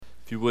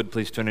If you would,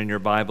 please turn in your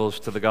Bibles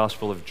to the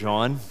Gospel of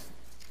John.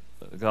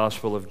 The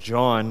Gospel of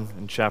John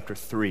in chapter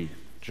 3.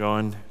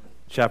 John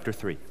chapter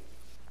 3.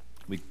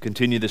 We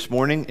continue this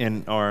morning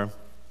in our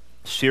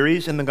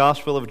series in the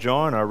Gospel of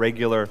John, our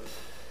regular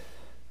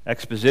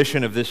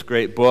exposition of this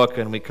great book,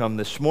 and we come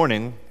this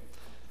morning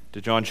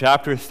to John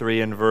chapter 3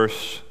 and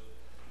verse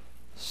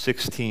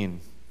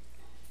 16.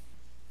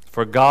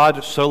 For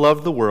God so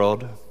loved the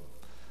world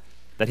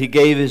that he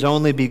gave his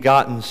only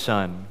begotten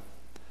Son,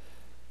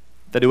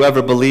 that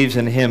whoever believes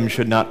in him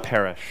should not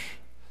perish,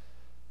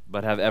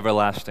 but have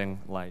everlasting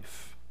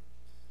life.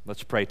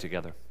 Let's pray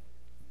together.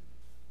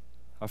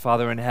 Our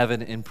Father in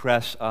heaven,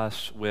 impress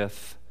us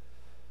with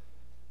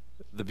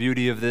the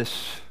beauty of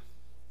this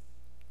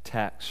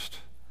text,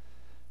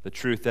 the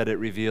truth that it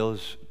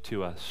reveals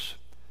to us,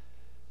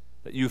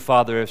 that you,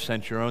 Father, have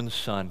sent your own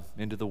Son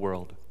into the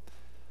world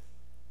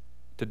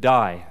to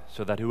die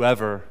so that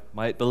whoever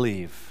might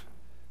believe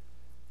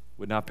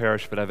would not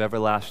perish but have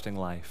everlasting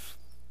life.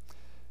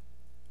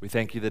 We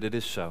thank you that it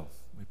is so.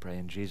 We pray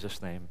in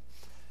Jesus' name.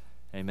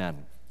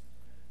 Amen.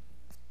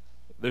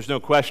 There's no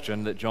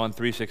question that John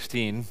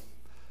 3:16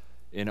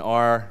 in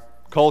our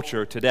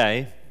culture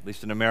today, at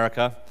least in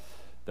America,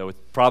 though it's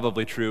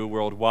probably true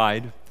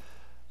worldwide,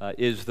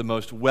 is the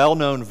most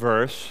well-known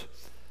verse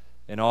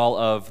in all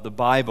of the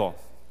Bible.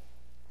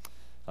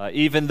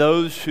 Even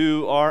those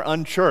who are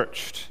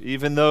unchurched,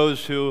 even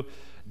those who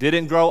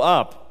didn't grow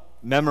up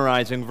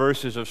memorizing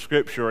verses of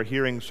Scripture or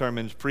hearing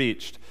sermons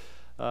preached,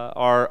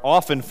 are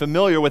often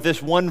familiar with this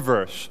one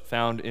verse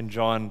found in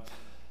John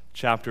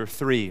chapter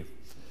 3.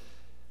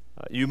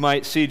 You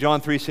might see John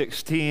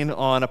 3:16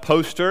 on a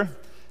poster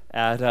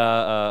at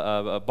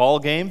a ball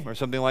game or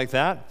something like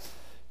that.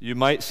 You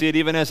might see it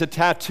even as a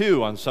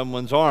tattoo on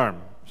someone's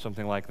arm,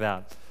 something like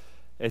that.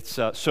 It's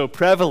so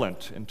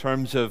prevalent in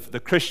terms of the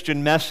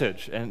Christian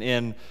message and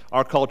in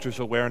our culture's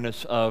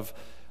awareness of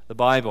the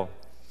Bible.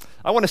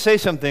 I want to say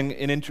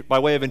something by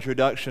way of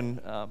introduction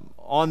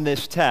on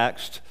this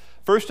text.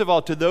 First of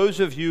all, to those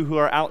of you who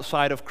are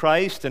outside of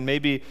Christ and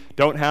maybe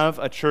don't have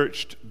a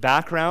church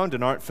background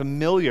and aren't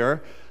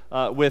familiar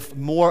with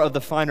more of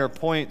the finer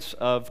points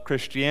of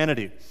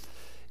Christianity.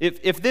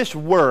 If this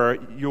were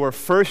your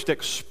first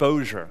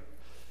exposure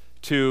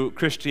to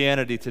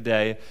Christianity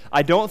today,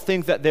 I don't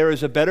think that there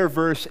is a better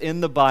verse in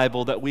the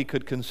Bible that we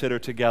could consider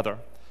together.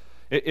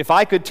 If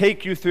I could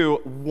take you through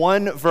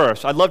one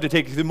verse, I'd love to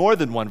take you through more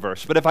than one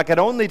verse, but if I could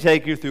only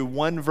take you through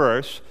one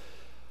verse,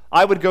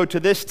 I would go to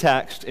this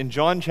text in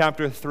John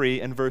chapter 3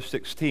 and verse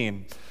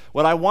 16.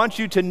 What I want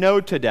you to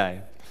know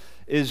today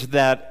is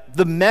that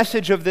the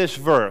message of this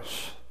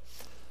verse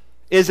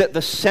is at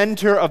the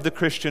center of the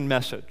Christian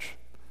message.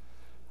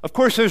 Of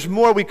course, there's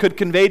more we could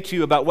convey to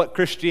you about what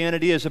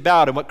Christianity is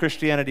about and what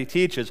Christianity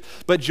teaches,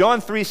 but John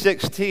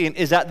 3:16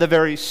 is at the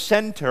very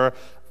center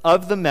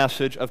of the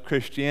message of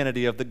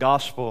Christianity, of the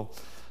gospel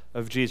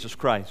of Jesus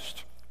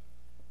Christ.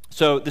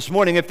 So this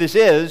morning, if this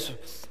is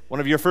one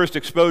of your first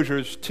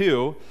exposures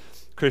to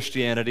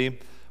Christianity,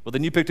 well,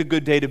 then you picked a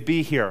good day to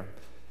be here,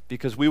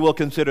 because we will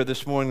consider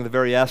this morning the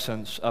very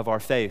essence of our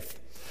faith.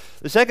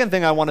 The second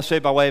thing I want to say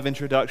by way of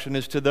introduction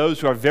is to those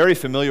who are very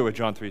familiar with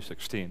John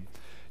 3:16.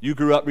 You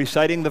grew up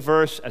reciting the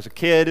verse as a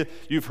kid.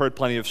 You've heard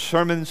plenty of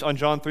sermons on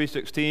John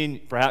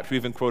 3:16. Perhaps you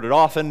even quote it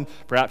often.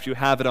 Perhaps you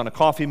have it on a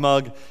coffee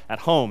mug at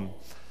home.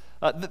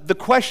 The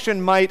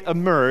question might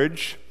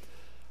emerge,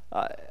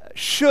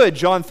 should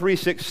John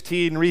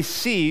 3:16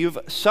 receive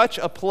such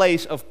a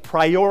place of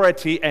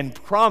priority and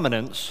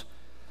prominence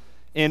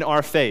in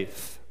our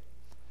faith?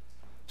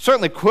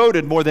 Certainly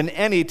quoted more than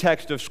any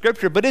text of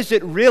Scripture, but is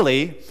it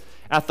really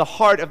at the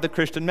heart of the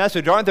Christian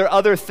message? Aren't there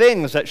other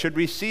things that should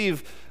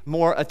receive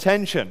more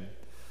attention?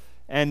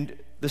 And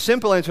the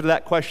simple answer to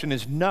that question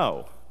is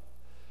no.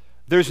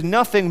 There's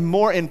nothing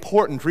more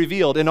important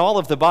revealed in all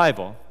of the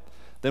Bible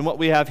than what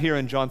we have here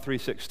in John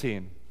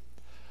 3:16.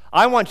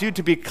 I want you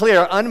to be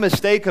clear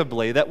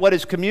unmistakably that what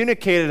is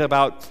communicated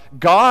about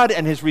God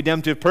and his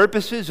redemptive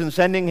purposes in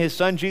sending his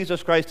Son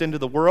Jesus Christ into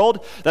the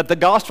world, that the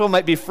gospel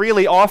might be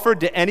freely offered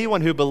to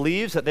anyone who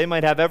believes that they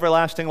might have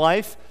everlasting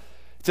life,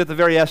 it's at the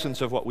very essence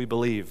of what we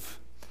believe.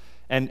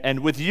 And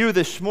with you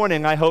this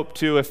morning, I hope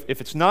to, if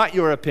it's not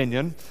your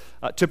opinion,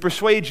 to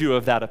persuade you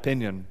of that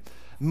opinion.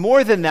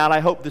 More than that,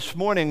 I hope this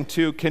morning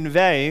to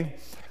convey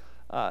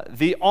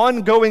the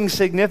ongoing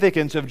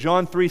significance of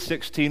John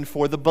 3:16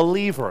 for the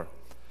believer.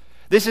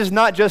 This is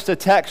not just a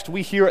text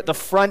we hear at the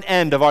front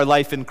end of our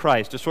life in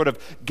Christ to sort of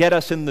get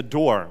us in the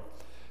door.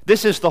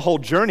 This is the whole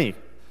journey.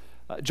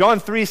 John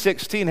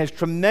 3:16 has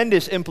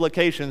tremendous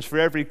implications for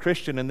every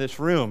Christian in this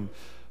room,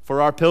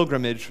 for our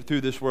pilgrimage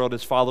through this world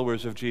as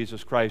followers of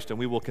Jesus Christ, and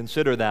we will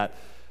consider that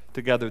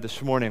together this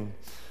morning.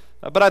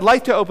 But I'd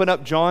like to open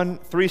up John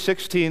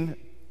 3:16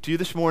 to you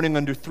this morning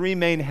under three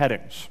main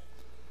headings.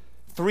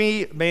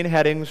 Three main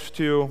headings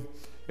to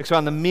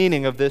expound the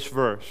meaning of this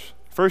verse.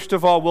 First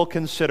of all, we'll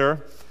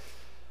consider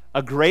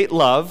a great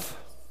love.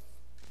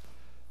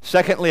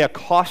 Secondly, a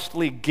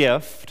costly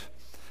gift.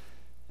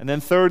 And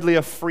then thirdly,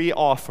 a free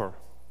offer.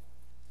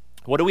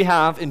 What do we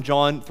have in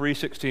John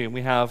 3:16?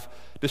 We have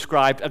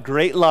described a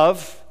great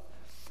love,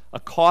 a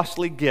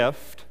costly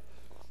gift,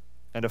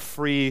 and a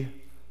free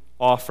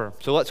offer.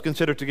 So let's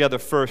consider together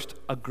first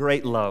a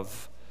great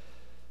love.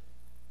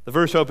 The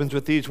verse opens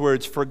with these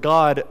words, "For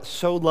God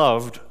so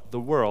loved the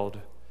world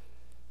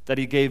that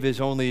he gave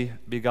his only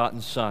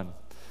begotten Son."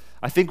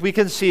 I think we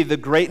can see the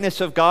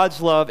greatness of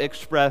God's love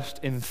expressed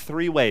in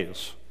three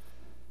ways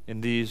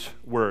in these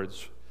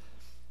words.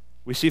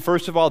 We see,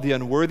 first of all, the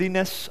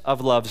unworthiness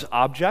of love's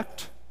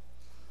object,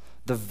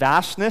 the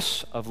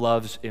vastness of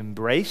love's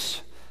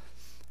embrace,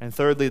 and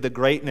thirdly, the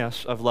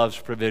greatness of love's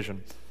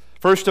provision.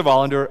 First of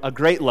all, under a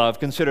great love,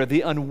 consider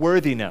the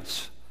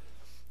unworthiness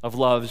of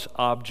love's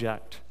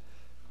object.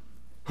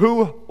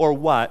 Who or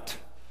what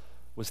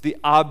was the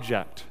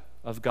object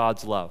of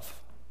God's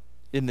love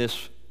in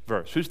this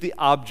verse? Who's the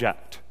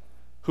object?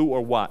 Who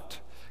or what?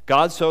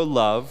 God so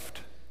loved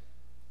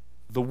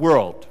the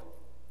world.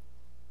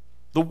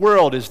 The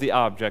world is the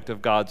object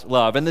of God's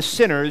love, and the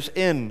sinners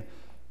in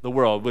the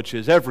world, which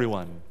is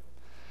everyone.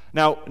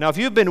 Now, if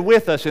you've been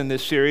with us in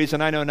this series,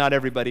 and I know not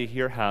everybody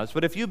here has,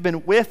 but if you've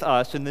been with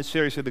us in this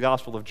series of the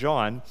Gospel of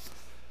John,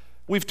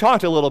 we've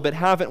talked a little bit,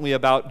 haven't we,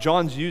 about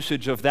John's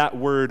usage of that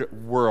word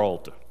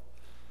world.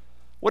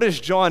 What does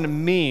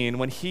John mean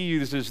when he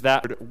uses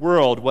that word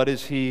world? What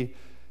is he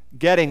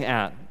getting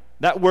at?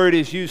 That word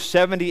is used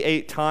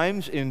 78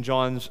 times in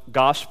John's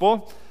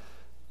Gospel.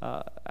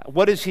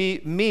 What does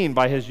he mean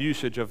by his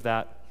usage of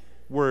that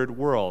word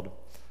world?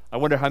 I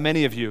wonder how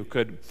many of you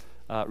could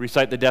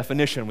recite the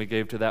definition we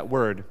gave to that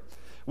word.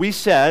 We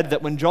said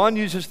that when John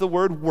uses the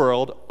word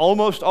world,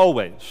 almost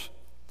always,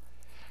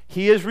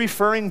 he is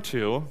referring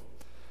to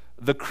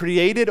the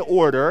created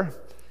order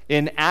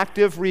in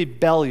active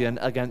rebellion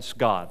against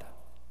God.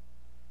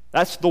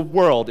 That's the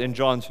world in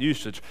John's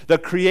usage. The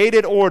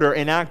created order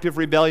in active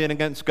rebellion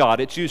against God.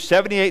 It's used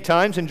 78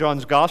 times in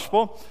John's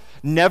Gospel.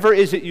 Never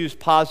is it used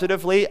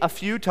positively. A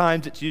few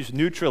times it's used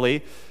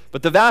neutrally.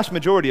 But the vast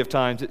majority of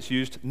times it's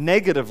used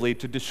negatively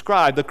to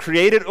describe the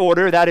created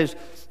order, that is,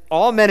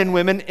 all men and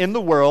women in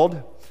the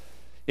world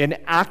in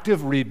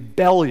active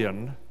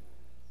rebellion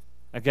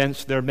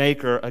against their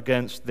Maker,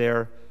 against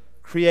their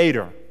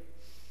Creator.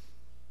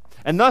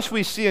 And thus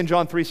we see in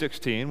John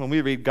 3:16, when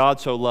we read God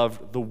so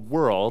loved the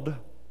world,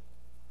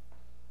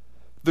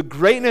 the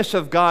greatness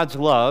of God's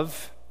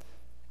love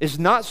is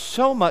not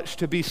so much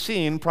to be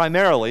seen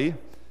primarily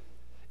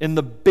in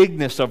the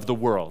bigness of the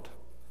world.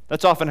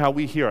 That's often how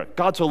we hear it.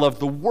 God so loved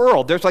the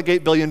world. There's like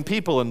 8 billion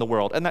people in the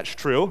world, and that's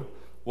true.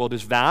 The world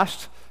is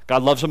vast.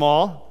 God loves them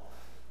all.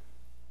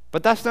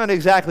 But that's not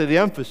exactly the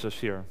emphasis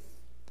here.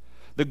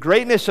 The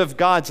greatness of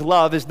God's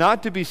love is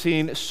not to be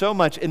seen so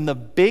much in the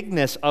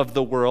bigness of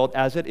the world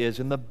as it is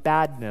in the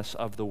badness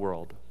of the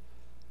world.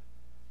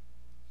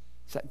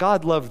 It's that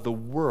God loved the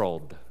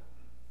world.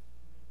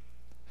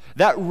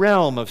 That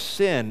realm of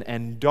sin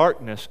and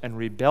darkness and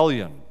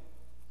rebellion.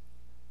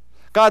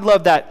 God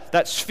loved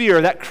that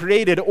sphere, that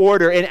created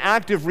order in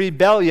active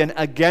rebellion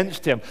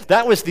against him.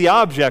 That was the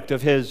object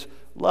of his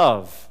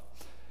love.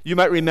 You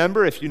might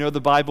remember, if you know the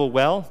Bible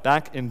well,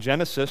 back in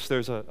Genesis,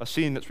 there's a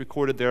scene that's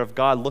recorded there of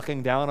God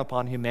looking down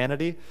upon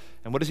humanity.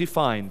 And what does he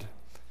find?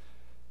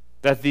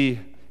 That the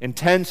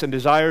intents and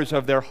desires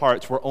of their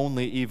hearts were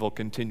only evil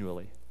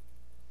continually.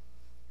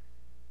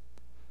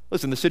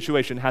 Listen, the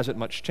situation hasn't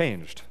much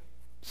changed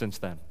since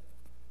then.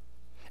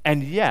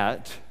 And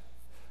yet,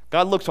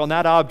 God looks on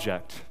that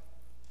object,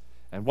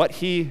 and what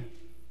he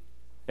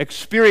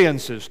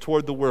experiences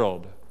toward the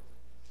world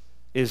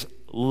is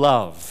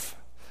love.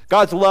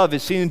 God's love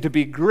is seen to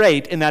be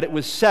great in that it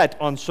was set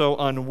on so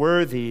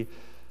unworthy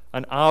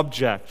an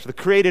object, the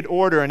created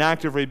order in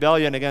active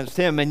rebellion against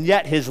him, and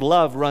yet his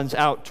love runs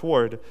out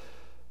toward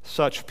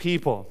such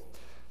people.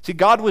 See,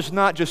 God was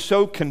not just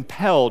so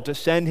compelled to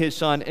send his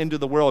Son into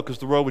the world because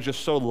the world was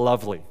just so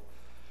lovely.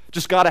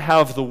 Just got to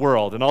have the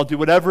world, and I'll do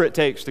whatever it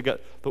takes to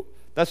get. But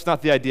that's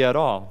not the idea at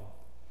all.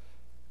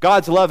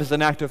 God's love is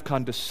an act of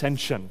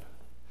condescension.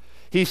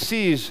 He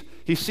sees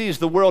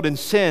the world in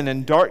sin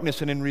and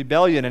darkness and in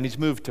rebellion, and he's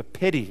moved to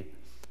pity.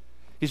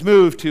 He's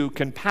moved to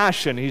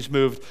compassion. He's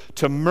moved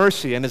to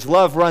mercy, and his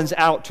love runs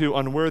out to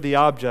unworthy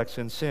objects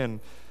in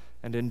sin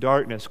and in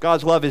darkness.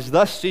 God's love is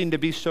thus seen to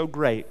be so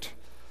great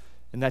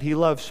in that he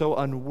loves so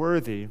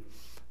unworthy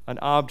an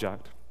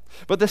object.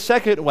 But the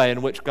second way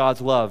in which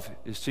God's love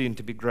is seen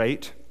to be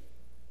great,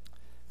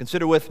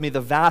 consider with me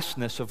the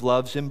vastness of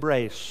love's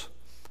embrace.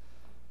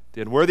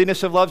 The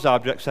unworthiness of love's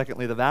object,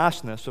 secondly, the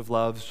vastness of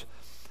love's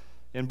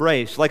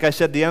embrace. Like I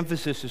said, the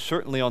emphasis is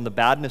certainly on the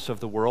badness of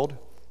the world,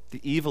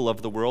 the evil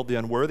of the world, the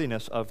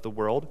unworthiness of the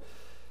world.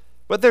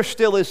 But there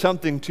still is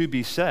something to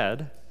be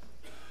said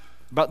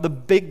about the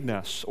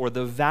bigness or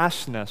the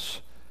vastness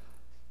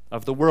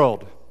of the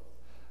world.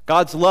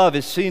 God's love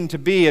is seen to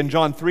be, in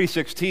John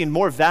 3:16,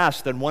 more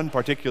vast than one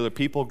particular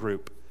people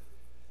group.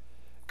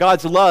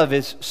 God's love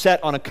is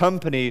set on a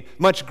company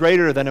much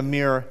greater than a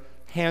mere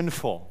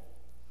handful.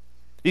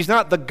 He's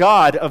not the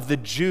God of the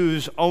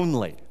Jews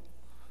only.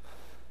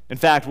 In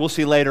fact, we'll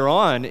see later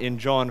on in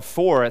John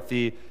 4 at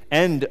the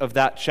end of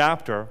that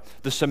chapter,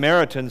 the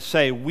Samaritans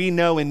say, "We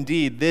know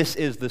indeed this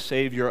is the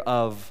Savior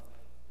of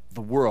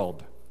the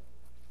world."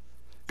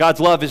 God's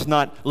love is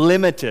not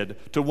limited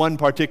to one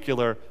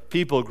particular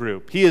people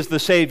group. He is the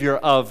Savior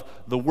of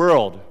the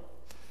world.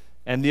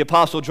 And the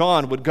Apostle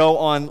John would go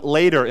on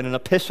later in an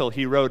epistle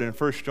he wrote in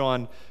 1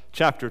 John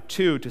chapter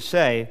 2 to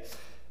say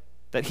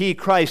that he,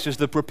 Christ, is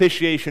the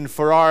propitiation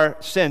for our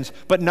sins,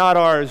 but not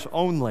ours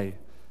only,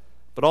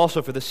 but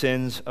also for the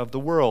sins of the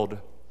world.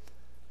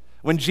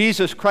 When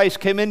Jesus Christ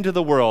came into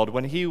the world,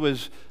 when he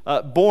was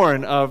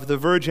born of the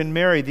Virgin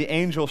Mary, the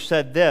angel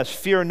said this,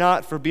 "Fear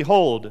not, for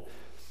behold,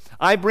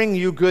 I bring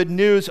you good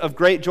news of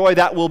great joy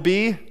that will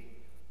be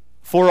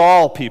for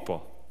all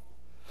people."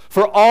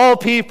 For all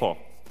people.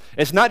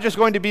 It's not just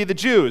going to be the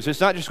Jews. It's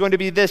not just going to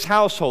be this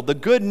household. The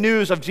good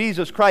news of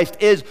Jesus Christ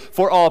is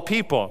for all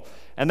people.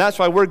 And that's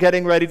why we're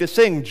getting ready to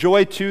sing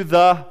 "Joy to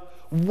the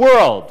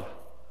World."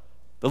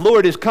 The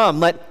Lord is come.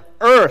 Let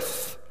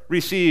earth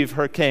receive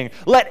her King.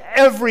 Let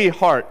every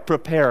heart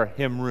prepare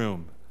him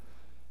room.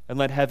 And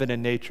let heaven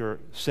and nature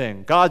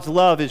sing. God's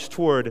love is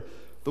toward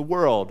the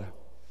world.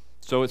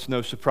 So it's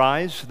no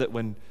surprise that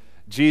when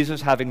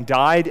Jesus, having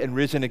died and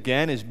risen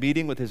again, is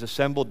meeting with his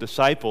assembled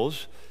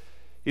disciples,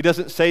 he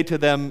doesn't say to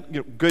them,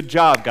 "Good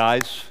job,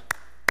 guys.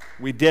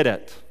 We did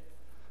it.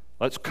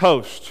 Let's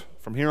coast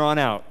from here on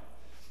out."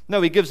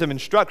 No, he gives them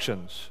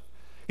instructions.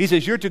 He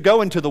says, "You're to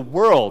go into the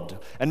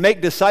world and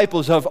make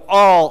disciples of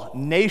all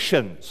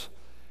nations."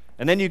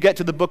 And then you get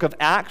to the book of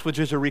Acts, which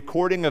is a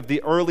recording of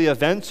the early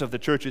events of the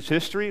church's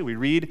history. We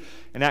read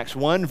in Acts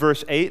 1,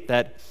 verse 8,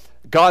 that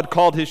God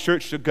called his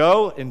church to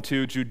go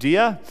into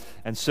Judea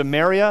and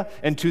Samaria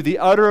and to the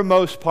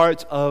uttermost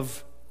parts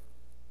of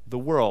the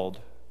world.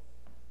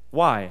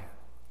 Why?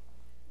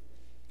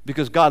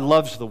 Because God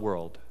loves the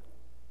world.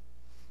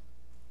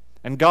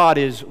 And God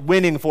is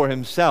winning for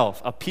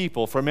himself a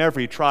people from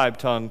every tribe,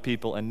 tongue,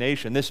 people, and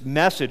nation. This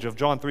message of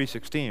John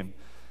 3:16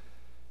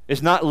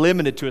 is not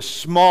limited to a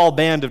small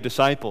band of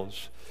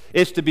disciples.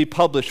 It's to be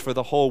published for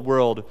the whole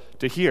world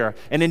to hear.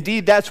 And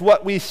indeed, that's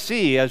what we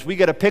see as we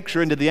get a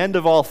picture into the end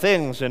of all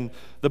things in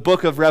the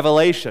book of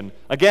Revelation.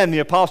 Again, the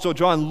Apostle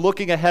John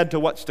looking ahead to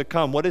what's to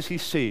come. What does he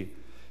see?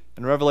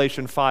 In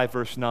Revelation 5,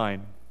 verse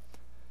 9.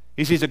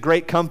 He sees a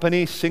great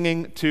company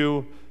singing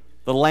to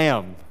the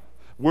Lamb.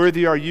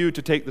 "Worthy are you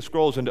to take the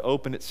scrolls and to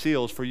open its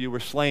seals, for you were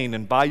slain,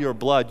 and by your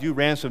blood you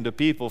ransomed a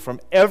people from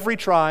every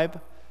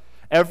tribe,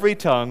 every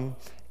tongue,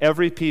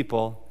 every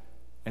people,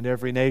 and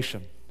every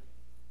nation."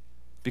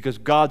 Because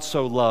God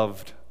so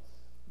loved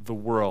the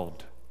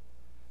world.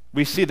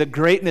 We see the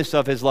greatness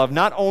of his love,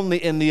 not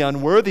only in the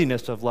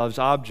unworthiness of love's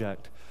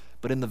object,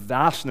 but in the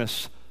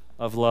vastness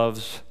of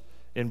love's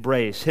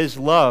embrace. His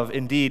love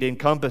indeed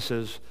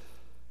encompasses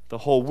the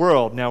whole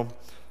world. Now,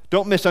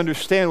 don't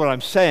misunderstand what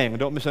I'm saying.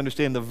 Don't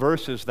misunderstand the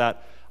verses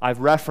that I've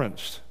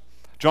referenced.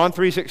 John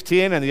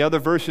 3:16 and the other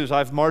verses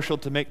I've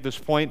marshaled to make this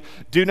point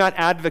do not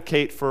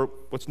advocate for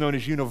what's known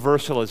as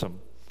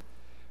universalism.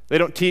 They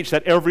don't teach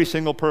that every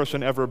single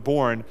person ever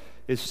born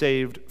is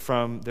saved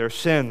from their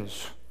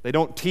sins. They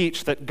don't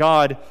teach that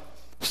God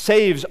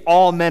saves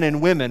all men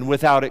and women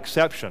without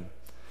exception.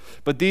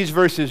 But these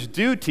verses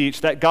do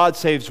teach that God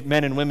saves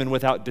men and women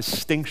without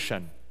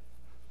distinction.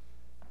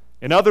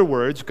 In other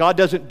words, God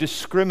doesn't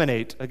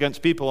discriminate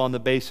against people on the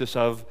basis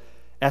of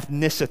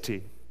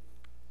ethnicity.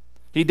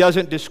 He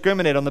doesn't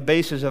discriminate on the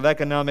basis of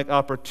economic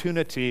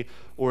opportunity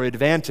or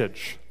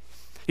advantage.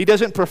 He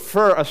doesn't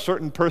prefer a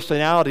certain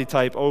personality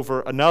type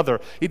over another.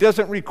 He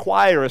doesn't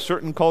require a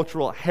certain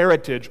cultural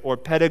heritage or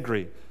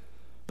pedigree.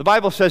 The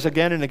Bible says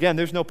again and again,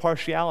 there's no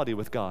partiality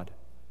with God.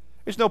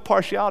 There's no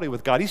partiality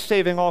with God. He's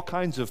saving all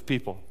kinds of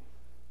people.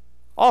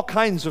 All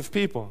kinds of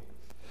people.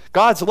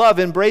 God's love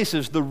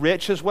embraces the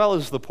rich as well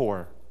as the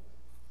poor.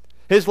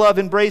 His love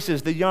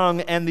embraces the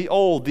young and the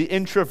old, the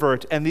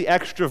introvert and the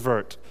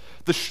extrovert,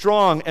 the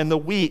strong and the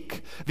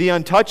weak, the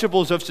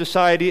untouchables of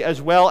society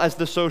as well as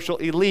the social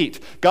elite.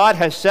 God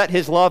has set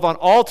his love on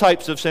all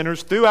types of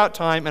sinners throughout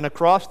time and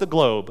across the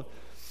globe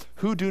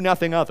who do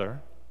nothing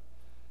other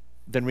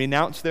than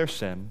renounce their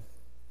sin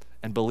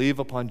and believe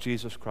upon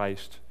Jesus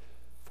Christ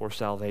for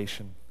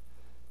salvation.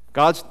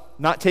 God's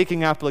not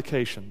taking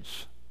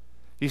applications.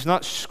 He's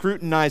not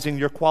scrutinizing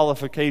your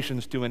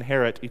qualifications to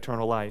inherit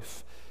eternal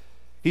life.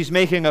 He's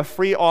making a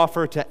free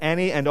offer to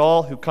any and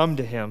all who come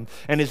to him,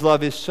 and his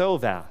love is so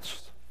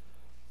vast,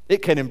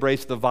 it can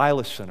embrace the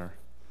vilest sinner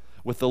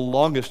with the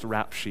longest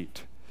rap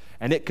sheet,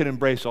 and it can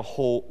embrace a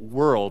whole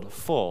world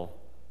full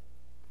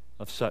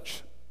of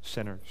such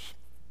sinners.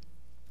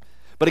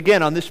 But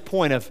again, on this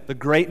point of the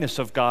greatness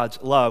of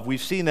God's love,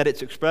 we've seen that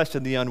it's expressed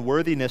in the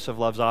unworthiness of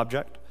love's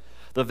object,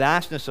 the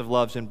vastness of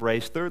love's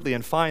embrace. Thirdly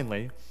and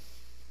finally,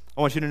 I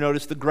want you to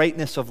notice the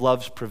greatness of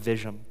love's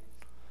provision.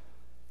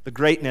 The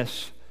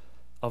greatness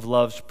of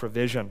love's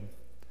provision.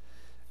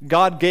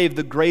 God gave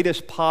the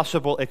greatest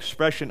possible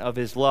expression of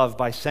his love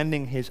by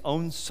sending his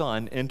own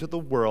Son into the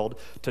world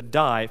to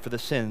die for the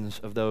sins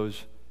of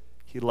those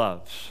he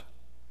loves.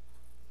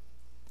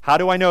 How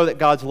do I know that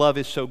God's love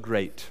is so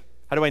great?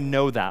 How do I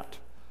know that?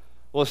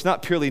 Well, it's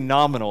not purely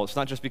nominal. It's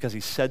not just because he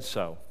said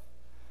so.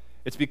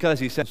 It's because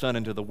he sent his Son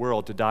into the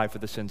world to die for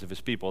the sins of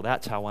his people.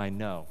 That's how I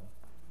know.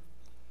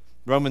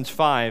 Romans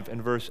 5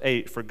 and verse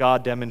 8, for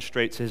God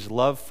demonstrates his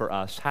love for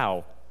us.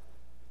 How?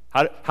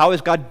 How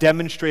has God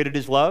demonstrated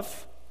his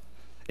love?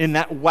 In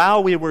that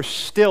while we were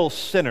still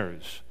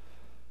sinners,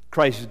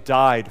 Christ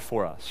died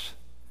for us.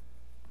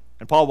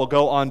 And Paul will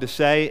go on to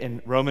say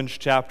in Romans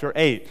chapter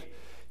 8,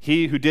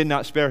 he who did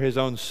not spare his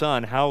own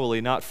Son, how will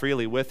he not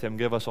freely with him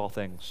give us all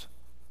things?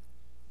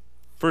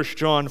 1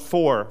 John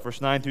 4,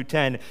 verse 9 through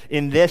 10,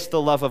 in this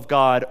the love of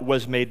God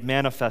was made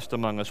manifest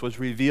among us, was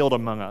revealed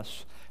among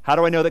us. How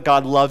do I know that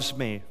God loves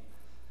me?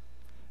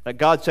 That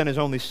God sent his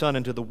only Son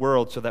into the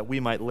world so that we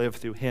might live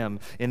through him.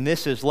 In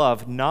this is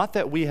love, not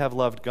that we have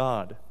loved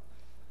God,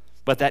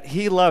 but that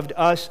he loved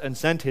us and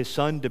sent his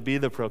Son to be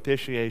the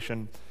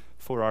propitiation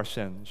for our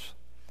sins.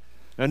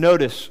 Now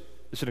notice,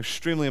 it's an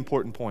extremely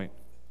important point.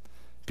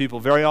 People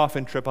very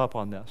often trip up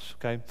on this,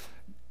 okay?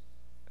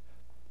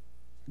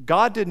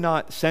 God did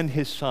not send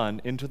his Son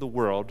into the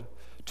world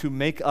to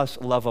make us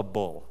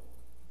lovable,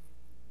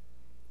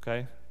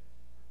 okay?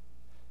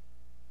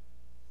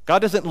 God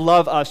doesn't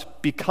love us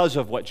because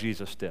of what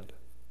Jesus did.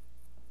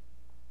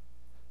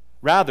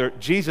 Rather,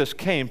 Jesus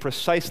came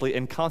precisely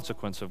in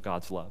consequence of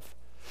God's love.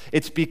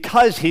 It's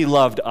because he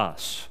loved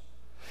us.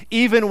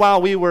 Even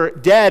while we were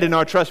dead in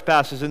our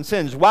trespasses and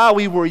sins, while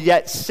we were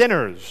yet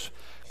sinners,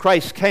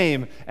 Christ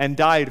came and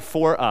died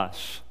for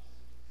us.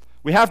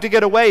 We have to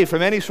get away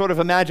from any sort of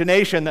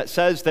imagination that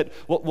says that,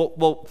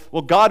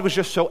 well, God was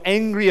just so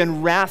angry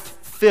and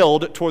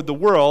wrath-filled toward the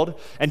world,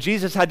 and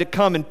Jesus had to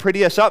come and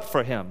pretty us up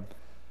for him.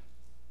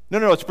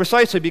 No, it's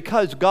precisely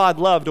because God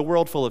loved a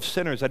world full of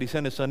sinners that he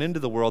sent his Son into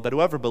the world, that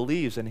whoever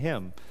believes in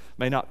him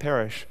may not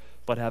perish,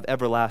 but have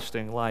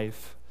everlasting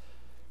life.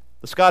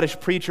 The Scottish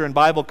preacher and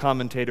Bible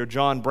commentator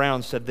John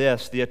Brown said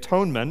this, the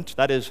atonement,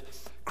 that is,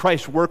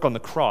 Christ's work on the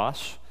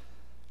cross,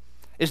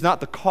 is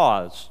not the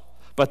cause,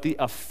 but the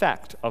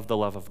effect of the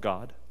love of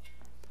God.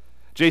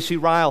 J.C.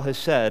 Ryle has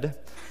said,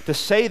 to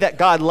say that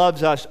God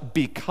loves us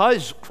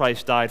because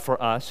Christ died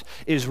for us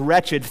is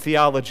wretched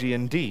theology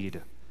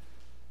indeed.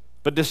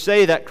 But to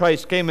say that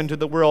Christ came into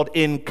the world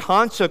in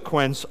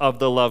consequence of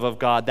the love of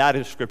God, that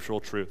is scriptural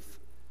truth.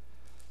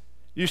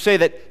 You say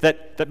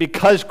that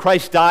because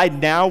Christ died,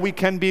 now we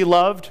can be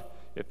loved?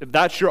 If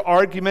that's your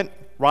argument,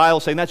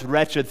 Ryle's saying that's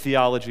wretched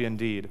theology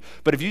indeed.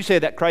 But if you say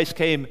that Christ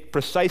came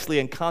precisely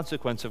in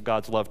consequence of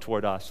God's love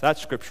toward us,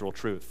 that's scriptural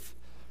truth.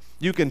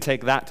 You can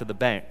take that to the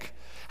bank.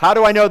 How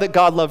do I know that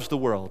God loves the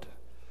world?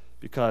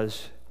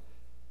 Because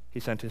he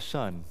sent his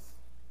Son.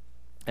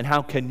 And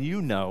how can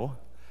you know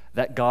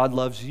that God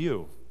loves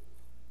you?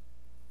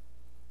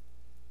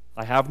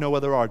 I have no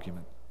other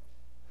argument.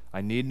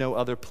 I need no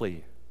other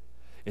plea.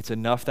 It's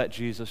enough that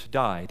Jesus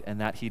died and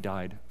that he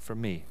died for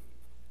me.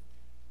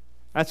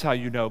 That's how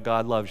you know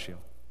God loves you.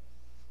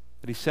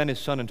 That he sent his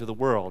Son into the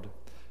world,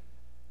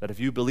 that if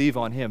you believe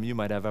on him, you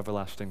might have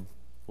everlasting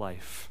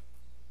life.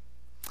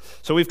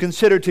 So we've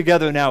considered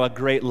together now a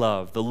great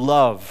love, the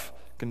love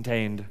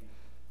contained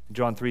in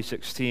John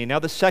 3:16. Now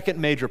the second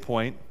major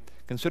point,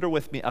 consider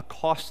with me a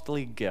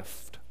costly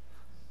gift.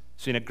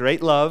 Seen a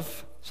great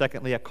love,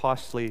 secondly, a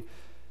costly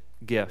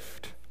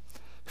gift.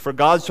 For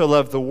God so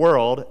loved the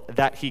world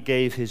that he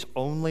gave his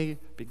only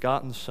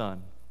begotten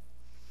Son.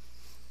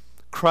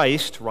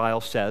 Christ,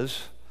 Ryle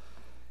says,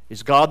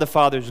 is God the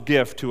Father's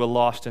gift to a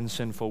lost and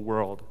sinful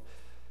world.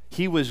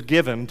 He was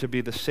given to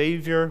be the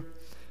Savior,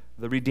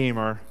 the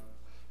Redeemer,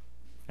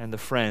 and the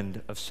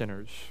friend of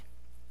sinners.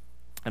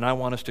 And I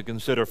want us to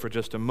consider for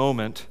just a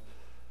moment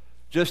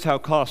just how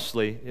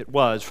costly it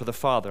was for the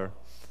Father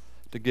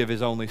to give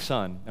his only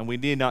Son. And we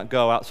need not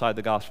go outside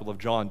the Gospel of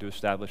John to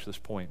establish this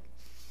point.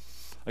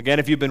 Again,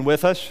 if you've been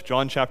with us,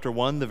 John chapter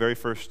 1, the very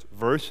first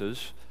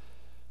verses,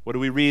 what do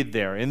we read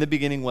there? In the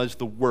beginning was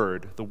the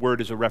Word. The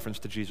Word is a reference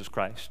to Jesus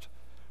Christ.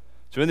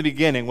 So in the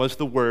beginning was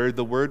the Word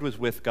was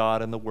with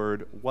God, and the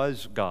Word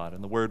was God,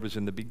 and the Word was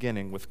in the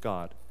beginning with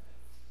God.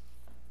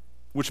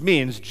 Which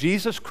means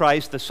Jesus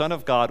Christ, the Son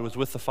of God, was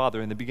with the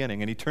Father in the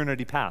beginning, in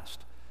eternity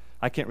past.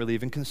 I can't really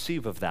even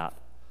conceive of that.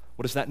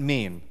 What does that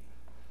mean?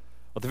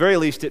 Well, at the very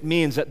least, it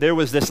means that there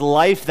was this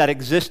life that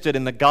existed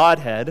in the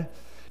Godhead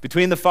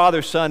between the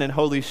Father, Son, and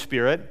Holy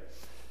Spirit.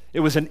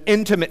 It was an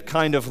intimate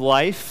kind of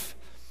life,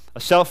 a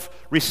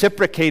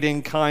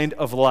self-reciprocating kind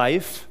of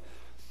life.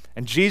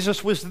 And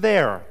Jesus was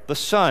there, the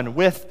Son,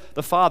 with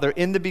the Father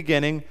in the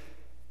beginning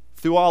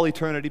through all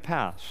eternity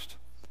past.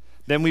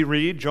 Then we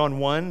read John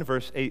 1,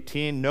 verse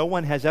 18, no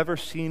one has ever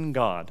seen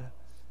God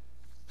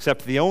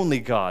except the only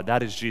God,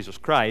 that is Jesus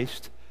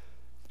Christ,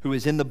 who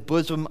is in the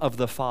bosom of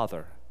the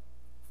Father.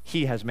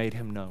 He has made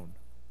him known.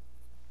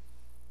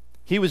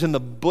 He was in the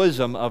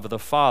bosom of the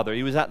Father.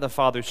 He was at the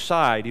Father's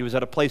side. He was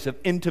at a place of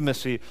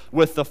intimacy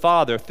with the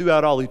Father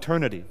throughout all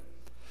eternity.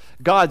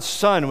 God's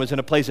Son was in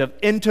a place of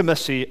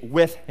intimacy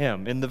with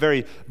him, in the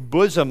very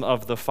bosom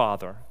of the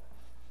Father.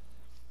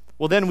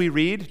 Well, then we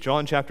read,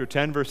 John chapter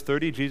 10, verse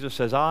 30, Jesus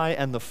says, I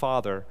and the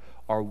Father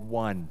are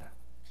one.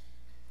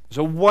 There's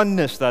a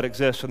oneness that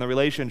exists in the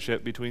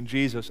relationship between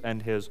Jesus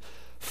and his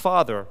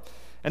Father.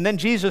 And then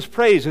Jesus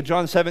prays in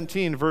John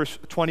 17, verse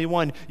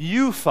 21,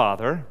 "You,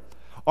 Father,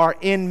 are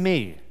in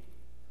me,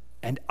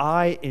 and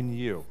I in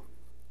you."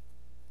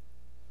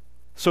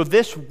 So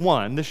this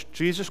one, this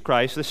Jesus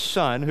Christ, this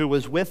Son who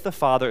was with the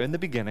Father in the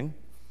beginning,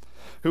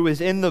 who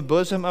is in the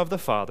bosom of the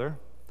Father,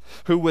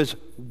 who was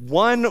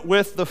one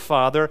with the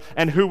Father,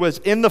 and who was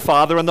in the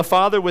Father, and the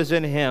Father was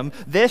in him,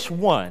 this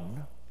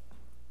one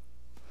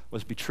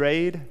was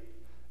betrayed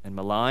and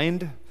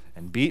maligned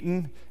and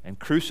beaten and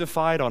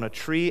crucified on a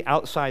tree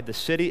outside the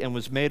city and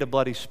was made a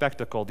bloody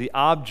spectacle, the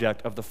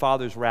object of the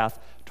Father's wrath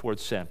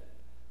towards sin.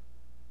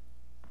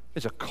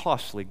 It's a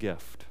costly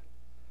gift.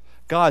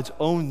 God's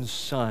own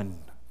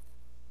Son,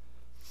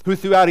 who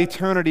throughout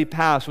eternity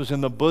past was in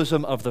the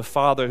bosom of the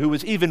Father, who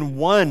was even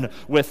one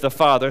with the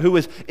Father, who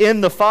was in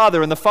the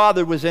Father and the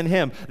Father was in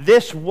him.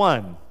 This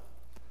one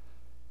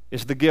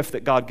is the gift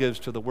that God gives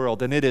to the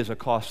world, and it is a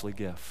costly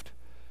gift.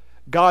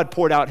 God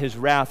poured out his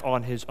wrath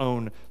on his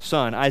own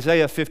Son.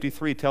 Isaiah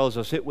 53 tells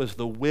us it was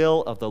the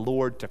will of the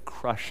Lord to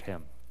crush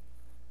him.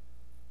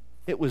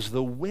 It was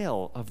the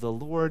will of the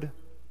Lord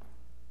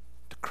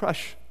to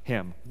crush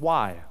him.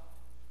 Why?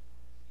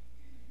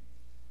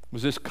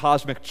 Was this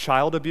cosmic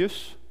child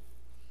abuse?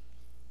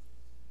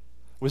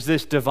 Was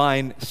this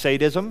divine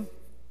sadism?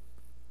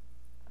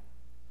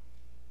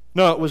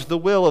 No, it was the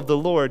will of the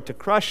Lord to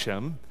crush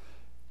him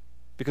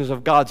because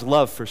of God's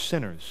love for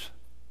sinners.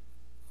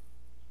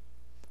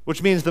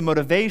 Which means the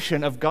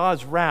motivation of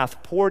God's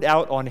wrath poured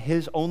out on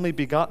his only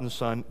begotten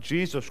Son,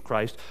 Jesus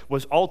Christ,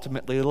 was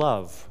ultimately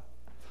love.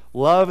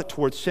 Love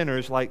towards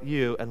sinners like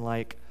you and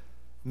like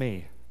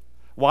me.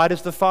 Why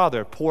does the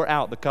Father pour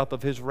out the cup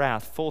of his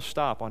wrath, full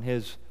stop, on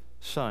his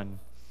Son?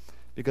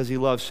 Because he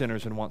loves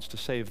sinners and wants to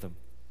save them.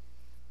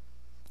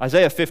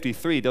 Isaiah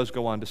 53 does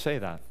go on to say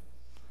that.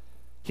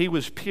 He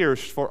was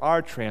pierced for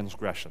our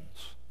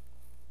transgressions.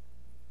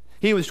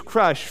 He was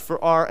crushed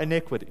for our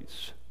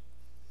iniquities.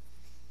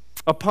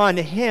 Upon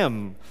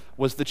him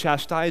was the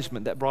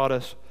chastisement that brought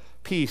us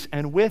peace,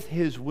 and with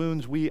his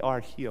wounds we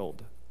are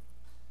healed.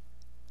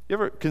 You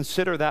ever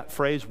consider that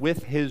phrase,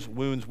 "with his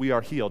wounds we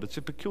are healed"? It's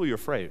a peculiar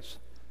phrase.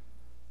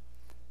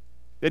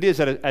 It is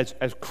that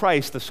as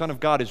Christ, the Son of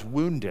God, is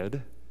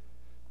wounded,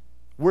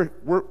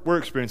 we're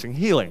experiencing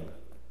healing.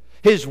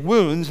 His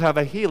wounds have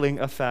a healing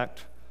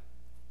effect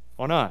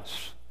on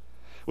us,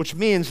 which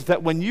means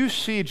that when you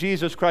see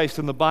Jesus Christ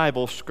in the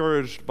Bible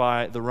scourged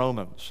by the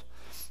Romans,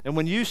 and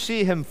when you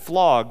see him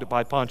flogged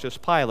by Pontius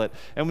Pilate,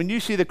 and when you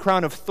see the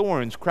crown of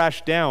thorns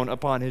crash down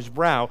upon his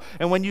brow,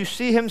 and when you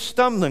see him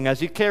stumbling as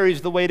he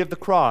carries the weight of the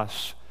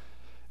cross,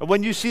 and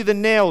when you see the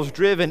nails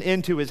driven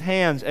into his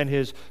hands and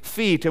his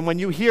feet, and when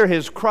you hear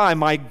his cry,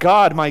 my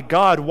God,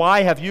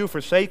 why have you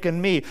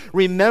forsaken me?"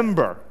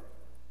 Remember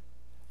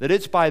that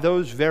it's by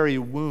those very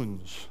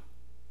wounds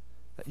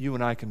that you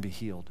and I can be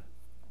healed.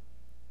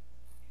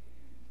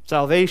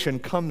 Salvation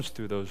comes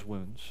through those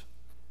wounds.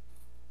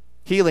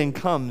 Healing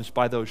comes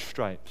by those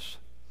stripes.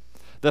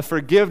 The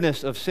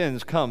forgiveness of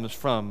sins comes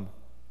from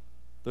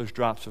those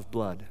drops of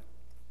blood.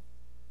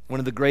 One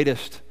of the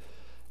greatest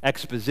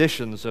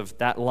expositions of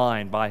that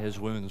line, "by his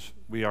wounds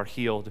we are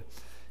healed,"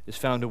 is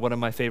found in one of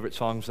my favorite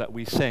songs that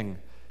we sing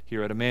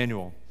here at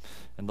Emmanuel.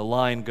 And the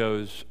line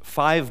goes,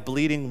 "5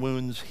 bleeding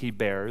wounds he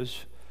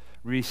bears,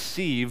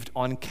 received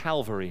on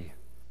Calvary.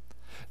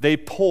 They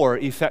pour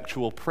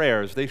effectual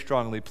prayers, they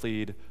strongly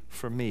plead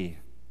for me."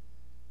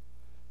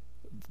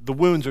 The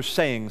wounds are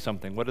saying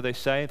something. What do they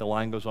say? The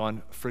line goes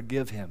on,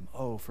 "Forgive him,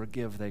 oh,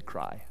 forgive," they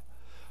cry.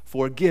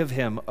 "Forgive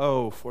him,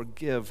 oh,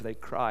 forgive," they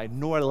cry,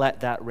 "nor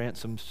let that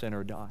ransomed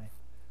sinner die."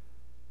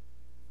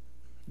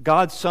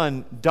 God's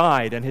Son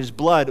died and his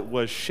blood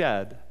was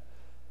shed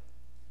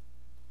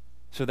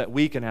so that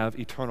we can have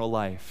eternal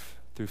life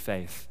through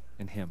faith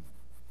in him.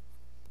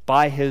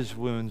 By his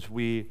wounds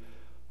we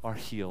are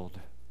healed.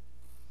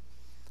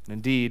 And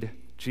indeed,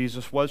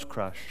 Jesus was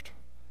crushed,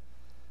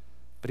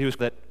 but he was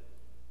that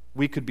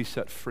we could be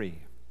set free.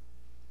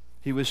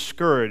 He was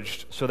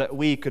scourged so that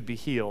we could be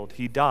healed.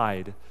 He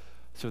died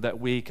so that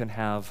we can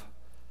have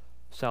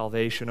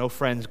salvation. Oh,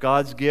 friends,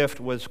 God's gift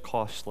was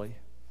costly.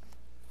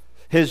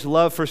 His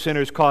love for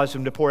sinners caused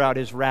him to pour out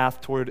his wrath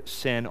toward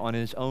sin on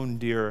his own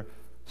dear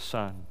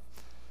Son,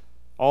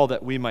 all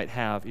that we might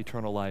have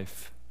eternal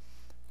life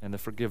and the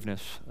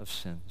forgiveness of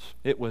sins.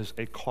 It was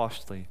a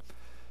costly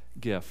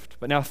gift.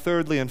 But now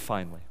thirdly and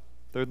finally,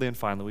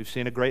 we've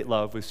seen a great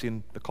love, we've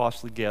seen the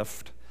costly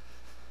gift.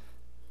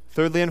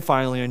 Thirdly and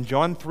finally, in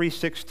John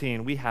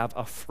 3:16, we have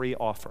a free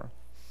offer.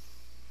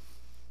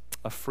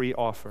 A free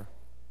offer.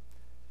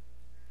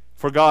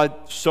 "For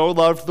God so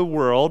loved the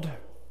world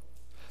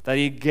that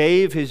he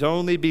gave his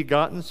only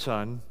begotten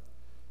Son,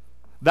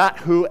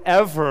 that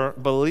whoever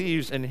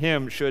believes in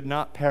him should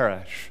not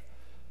perish,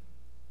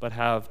 but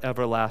have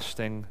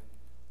everlasting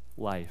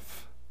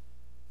life."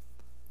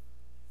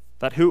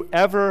 That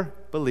whoever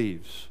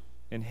believes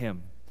in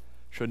him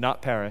should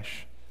not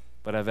perish,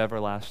 but have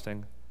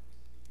everlasting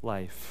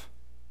life.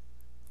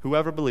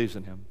 Whoever believes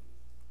in him.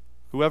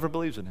 Whoever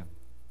believes in him.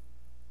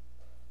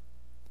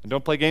 And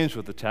don't play games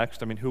with the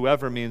text. I mean,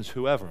 whoever means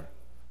whoever.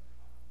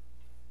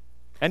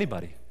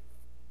 Anybody.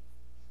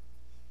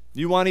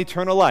 You want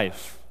eternal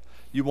life.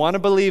 You want to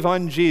believe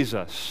on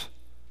Jesus.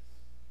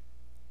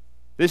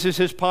 This is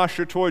his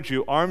posture towards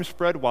you, arms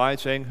spread wide,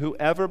 saying,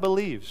 whoever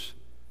believes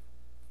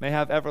may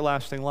have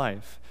everlasting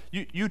life.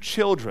 You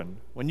children,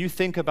 when you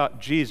think about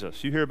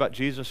Jesus, you hear about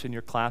Jesus in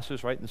your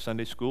classes, right, in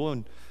Sunday school,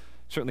 and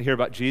certainly hear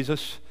about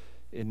Jesus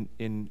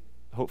in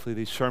hopefully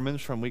these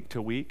sermons from week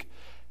to week.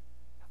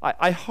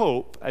 I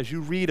hope, as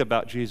you read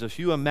about Jesus,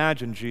 you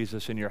imagine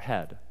Jesus in your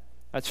head.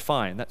 That's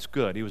fine. That's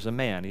good. He was a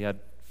man. He had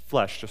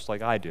flesh just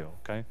like I do,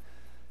 okay?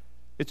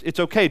 It's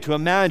okay to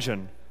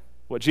imagine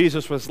what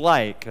Jesus was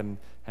like and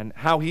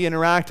how he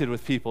interacted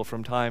with people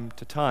from time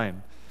to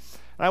time.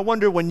 And I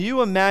wonder, when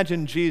you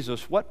imagine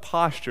Jesus, what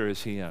posture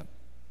is he in?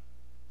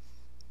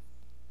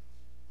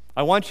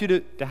 I want you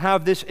to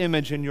have this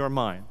image in your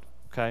mind,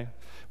 okay?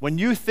 When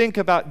you think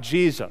about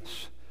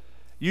Jesus,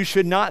 you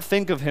should not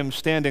think of him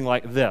standing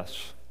like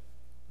this.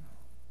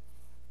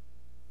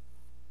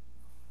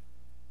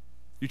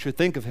 You should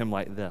think of him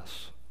like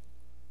this,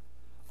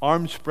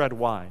 arms spread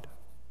wide,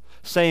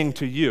 saying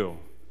to you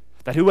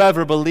that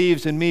whoever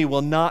believes in me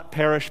will not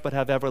perish but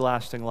have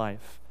everlasting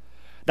life.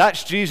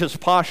 That's Jesus'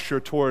 posture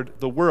toward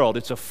the world.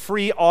 It's a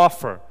free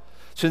offer,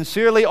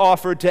 sincerely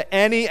offered to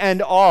any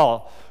and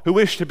all who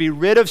wish to be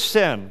rid of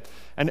sin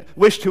and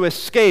wish to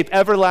escape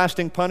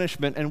everlasting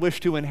punishment and wish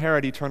to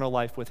inherit eternal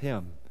life with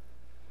him.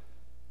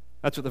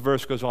 That's what the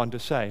verse goes on to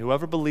say.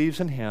 Whoever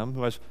believes in him,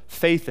 who has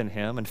faith in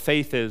him, and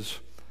faith is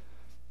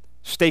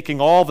staking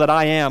all that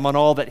I am on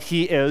all that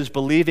he is,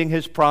 believing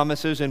his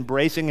promises,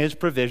 embracing his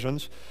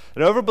provisions,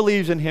 that whoever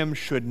believes in him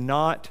should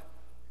not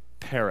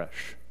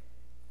perish.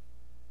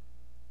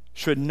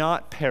 Should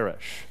not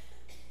perish.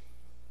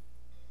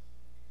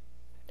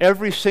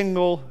 Every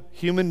single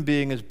human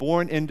being is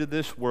born into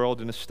this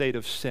world in a state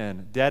of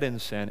sin, dead in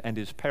sin, and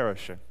is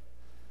perishing.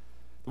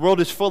 The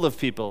world is full of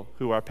people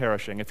who are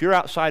perishing. If you're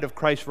outside of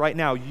Christ right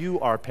now, you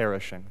are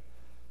perishing.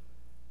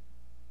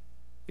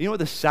 You know what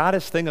the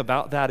saddest thing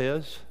about that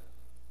is?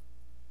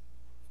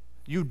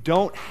 You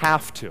don't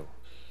have to.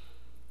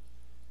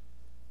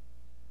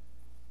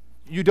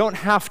 You don't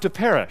have to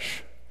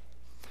perish.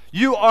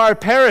 You are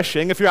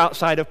perishing if you're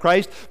outside of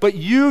Christ, but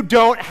you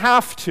don't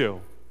have to.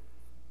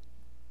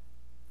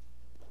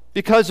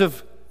 Because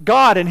of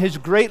God and his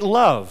great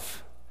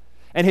love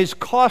and his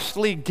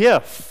costly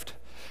gift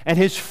and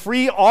his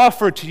free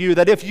offer to you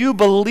that if you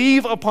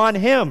believe upon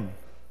him,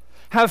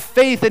 have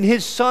faith in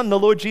his Son, the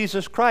Lord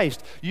Jesus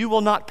Christ, you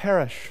will not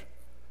perish.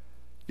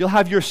 You'll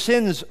have your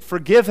sins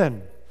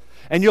forgiven,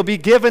 and you'll be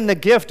given the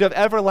gift of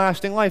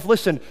everlasting life.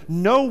 Listen,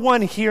 no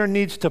one here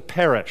needs to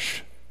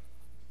perish.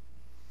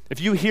 If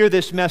you hear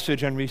this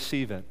message and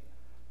receive it,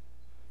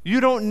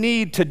 you don't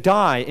need to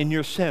die in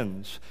your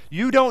sins.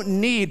 You don't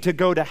need to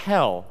go to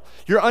hell.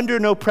 You're under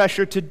no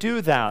pressure to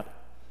do that.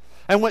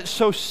 And what's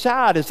so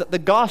sad is that the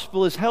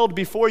gospel is held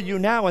before you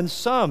now, and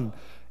some,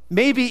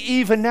 maybe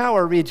even now,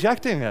 are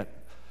rejecting it,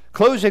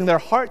 closing their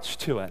hearts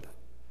to it.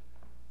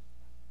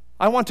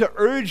 I want to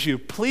urge you,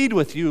 plead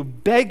with you,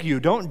 beg you,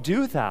 don't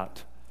do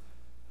that.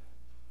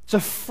 It's a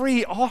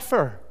free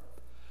offer,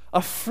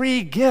 a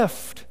free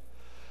gift.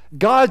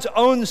 God's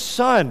own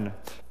Son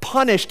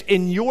punished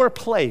in your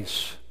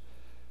place.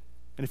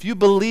 And if you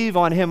believe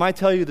on him, I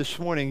tell you this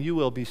morning, you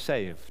will be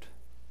saved.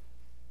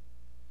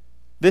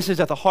 This is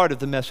at the heart of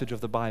the message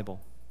of the Bible.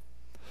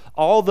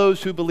 All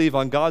those who believe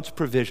on God's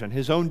provision,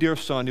 his own dear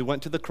Son who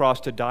went to the cross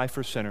to die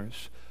for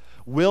sinners,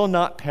 will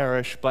not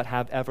perish but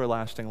have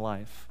everlasting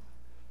life.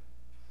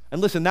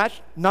 And listen, that's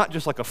not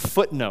just like a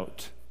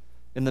footnote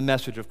in the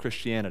message of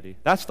Christianity.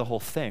 That's the whole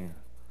thing.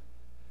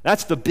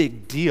 That's the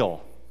big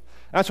deal.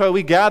 That's why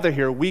we gather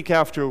here week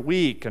after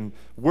week and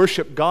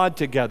worship God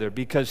together,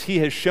 because he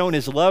has shown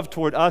his love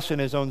toward us in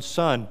his own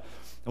Son,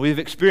 and we've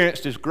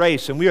experienced his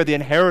grace, and we are the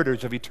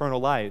inheritors of eternal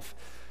life.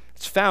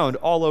 It's found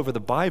all over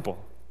the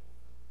Bible.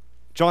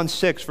 John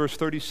 6, verse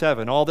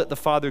 37, all that the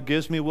Father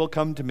gives me will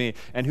come to me,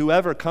 and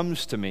whoever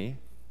comes to me,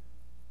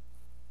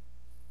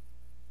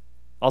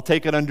 I'll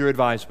take it under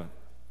advisement.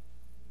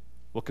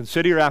 We'll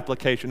consider your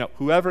application. No,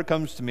 whoever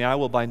comes to me, I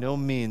will by no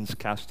means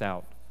cast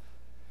out.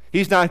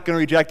 He's not going to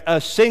reject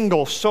a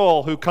single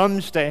soul who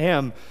comes to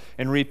him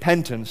in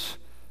repentance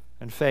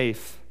and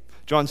faith.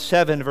 John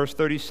 7, verse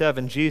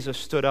 37, Jesus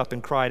stood up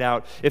and cried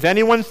out, "If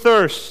anyone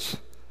thirsts,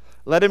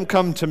 let him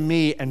come to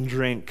me and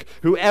drink.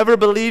 Whoever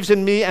believes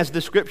in me, as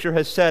the scripture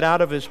has said,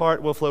 out of his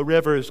heart will flow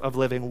rivers of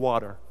living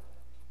water."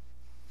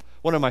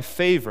 One of my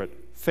favorite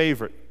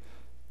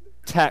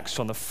texts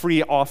on the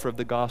free offer of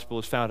the gospel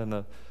is found in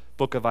the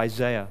book of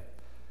Isaiah,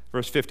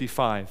 verse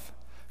 55.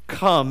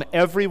 Come,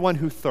 everyone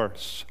who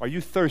thirsts. Are you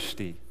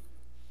thirsty?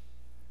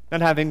 Not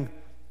having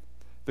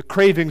the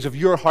cravings of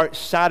your heart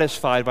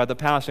satisfied by the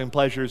passing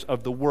pleasures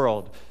of the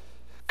world.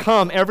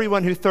 Come,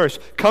 everyone who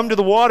thirsts. Come to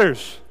the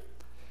waters.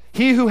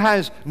 He who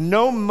has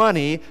no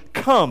money,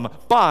 come,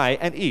 buy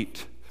and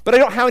eat. But I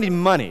don't have any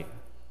money.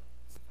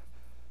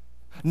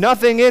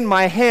 Nothing in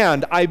my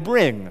hand I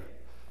bring.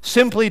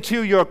 Simply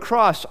to your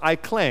cross I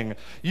cling.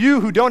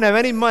 You who don't have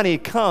any money,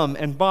 come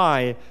and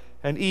buy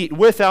and eat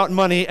without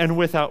money and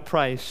without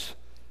price.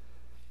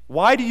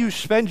 Why do you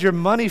spend your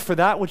money for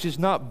that which is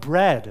not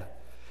bread,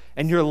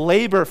 and your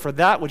labor for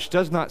that which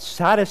does not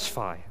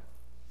satisfy?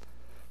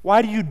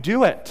 Why do you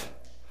do it?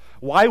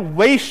 Why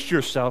waste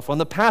yourself on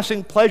the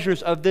passing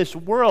pleasures of this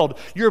world?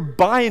 You're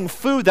buying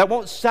food that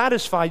won't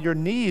satisfy your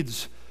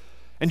needs.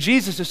 And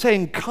Jesus is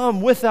saying,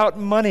 come without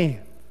money.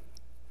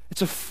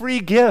 It's a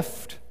free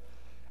gift,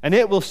 and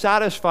it will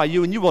satisfy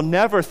you, and you will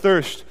never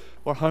thirst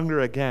or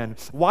hunger again.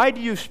 Why do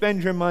you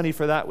spend your money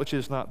for that which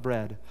is not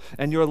bread,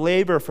 and your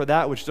labor for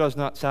that which does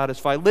not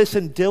satisfy?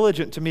 Listen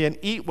diligent to me and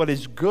eat what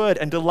is good,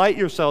 and delight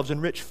yourselves in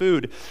rich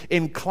food.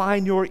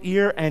 Incline your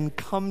ear and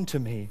come to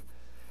me.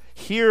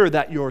 Hear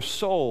that your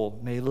soul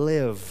may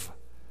live.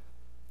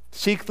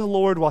 Seek the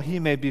Lord while he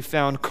may be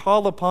found.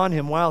 Call upon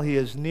him while he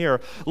is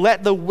near.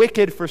 Let the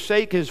wicked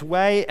forsake his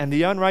way, and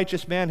the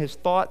unrighteous man his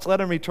thoughts.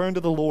 Let him return to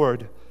the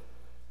Lord,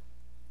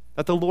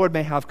 that the Lord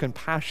may have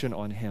compassion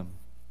on him,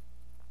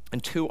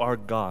 and to our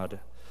God,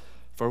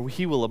 for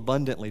he will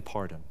abundantly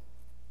pardon.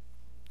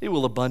 He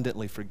will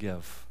abundantly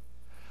forgive.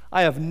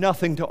 I have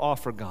nothing to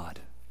offer God.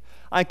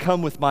 I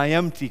come with my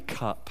empty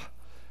cup,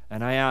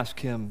 and I ask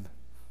him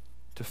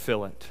to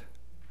fill it.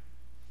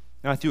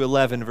 Matthew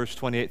 11, verse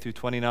 28 through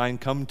 29,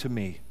 come to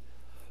me,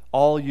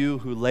 all you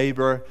who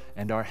labor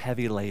and are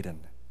heavy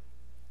laden,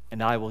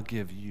 and I will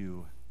give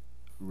you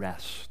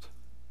rest.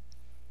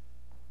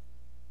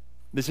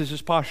 This is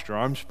his posture,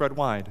 arms spread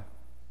wide.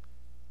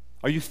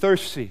 Are you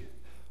thirsty?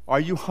 Are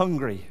you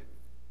hungry?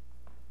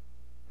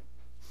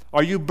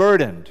 Are you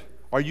burdened?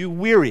 Are you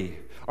weary?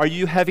 Are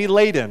you heavy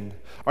laden?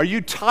 Are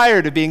you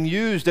tired of being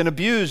used and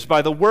abused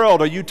by the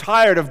world? Are you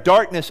tired of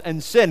darkness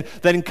and sin?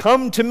 Then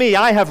come to me.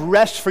 I have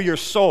rest for your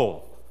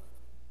soul.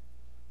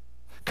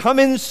 Come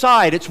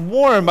inside. It's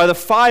warmed by the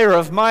fire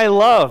of my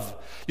love.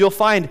 You'll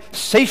find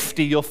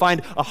safety. You'll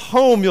find a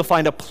home. You'll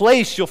find a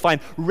place. You'll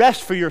find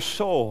rest for your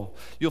soul.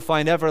 You'll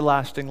find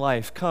everlasting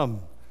life.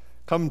 Come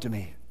to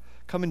me.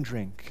 Come and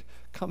drink.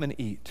 Come and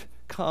eat.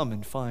 Come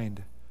and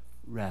find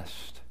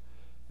rest.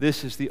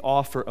 This is the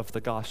offer of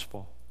the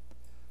gospel.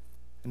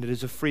 And it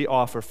is a free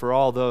offer for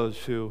all those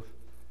who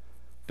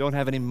don't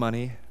have any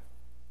money,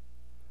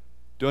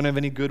 don't have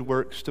any good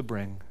works to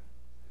bring,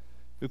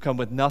 who come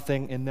with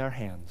nothing in their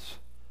hands,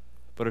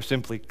 but are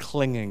simply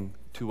clinging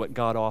to what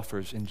God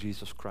offers in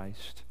Jesus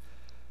Christ.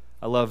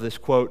 I love this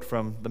quote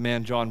from the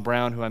man John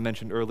Brown, who I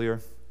mentioned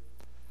earlier.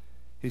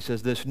 He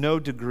says this: no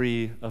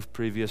degree of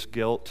previous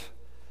guilt,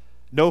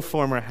 no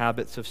former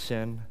habits of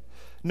sin,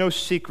 no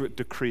secret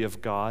decree of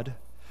God,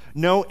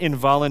 no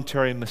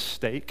involuntary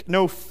mistake,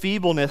 no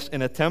feebleness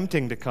in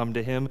attempting to come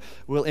to him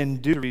will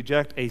induce to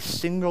reject a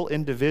single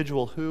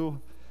individual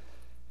who,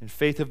 in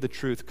faith of the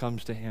truth,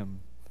 comes to him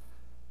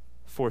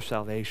for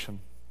salvation.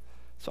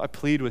 So I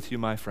plead with you,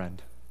 my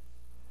friend,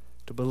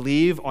 to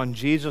believe on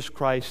Jesus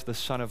Christ, the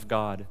Son of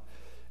God,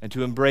 and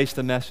to embrace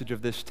the message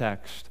of this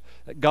text,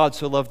 that God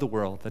so loved the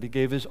world, that he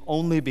gave his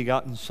only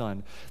begotten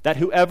Son, that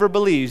whoever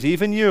believes,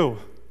 even you,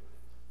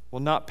 will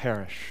not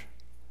perish,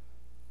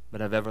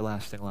 but have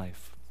everlasting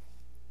life.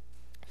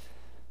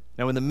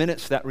 Now, in the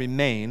minutes that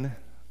remain,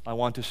 I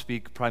want to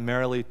speak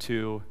primarily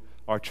to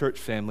our church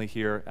family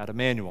here at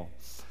Emmanuel.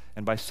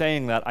 And by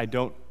saying that, I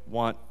don't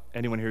want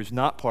anyone here who's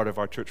not part of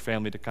our church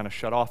family to kind of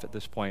shut off at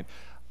this point.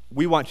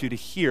 We want you to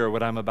hear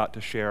what I'm about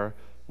to share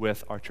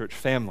with our church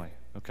family,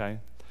 okay?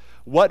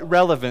 What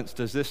relevance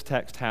does this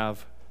text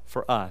have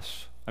for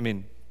us? I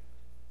mean,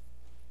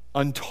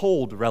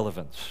 untold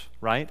relevance,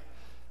 right?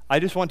 I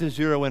just want to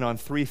zero in on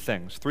three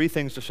things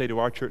to say to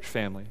our church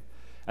family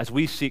as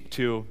we seek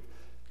to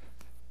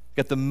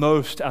get the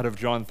most out of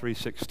John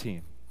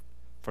 3:16.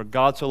 For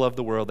God so loved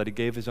the world that he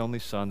gave his only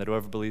Son, that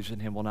whoever believes in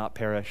him will not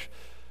perish,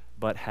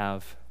 but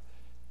have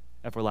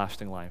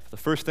everlasting life. The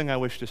first thing I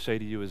wish to say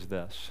to you is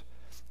this: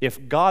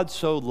 if God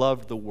so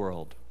loved the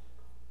world,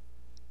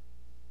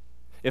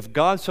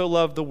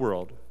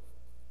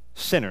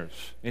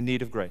 sinners in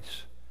need of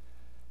grace,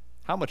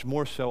 how much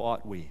more so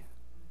ought we?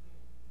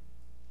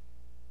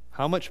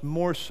 How much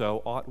more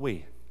so ought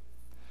we?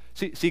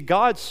 See,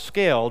 God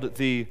scaled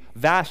the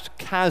vast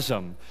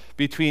chasm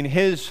between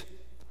his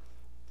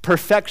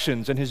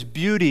perfections and his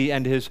beauty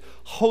and his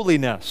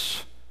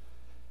holiness.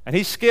 And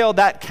he scaled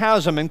that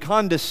chasm and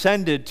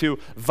condescended to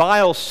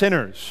vile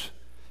sinners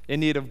in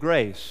need of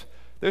grace.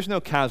 There's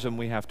no chasm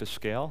we have to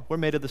scale. We're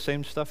made of the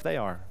same stuff they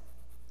are.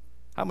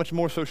 How much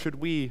more so should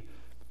we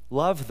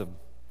love them?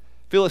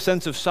 Feel a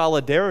sense of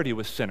solidarity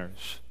with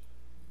sinners.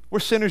 We're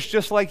sinners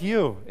just like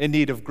you in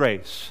need of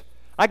grace.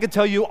 I could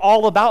tell you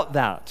all about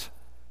that.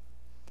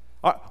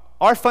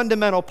 Our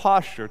fundamental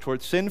posture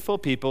towards sinful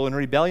people in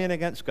rebellion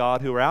against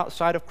God who are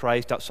outside of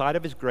Christ, outside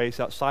of his grace,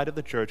 outside of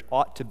the church,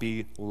 ought to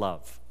be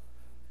love.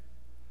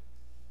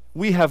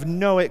 We have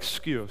no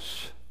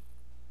excuse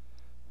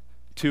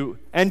to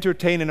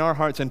entertain in our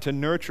hearts and to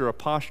nurture a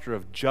posture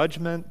of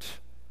judgment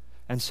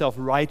and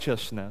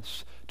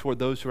self-righteousness toward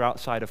those who are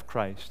outside of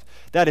Christ.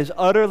 That is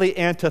utterly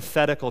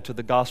antithetical to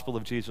the gospel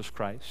of Jesus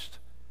Christ.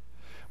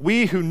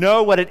 We who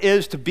know what it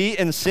is to be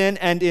in sin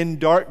and in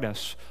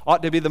darkness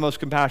ought to be the most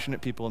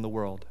compassionate people in the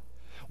world.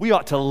 We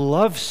ought to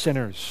love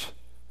sinners.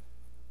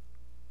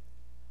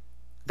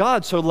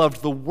 God so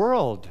loved the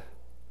world.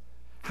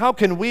 How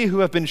can we who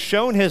have been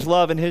shown his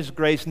love and his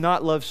grace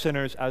not love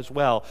sinners as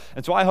well?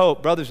 And so I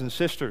hope, brothers and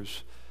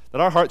sisters,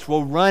 that our hearts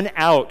will run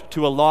out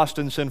to a lost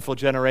and sinful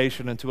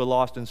generation and to a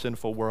lost and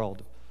sinful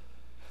world.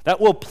 That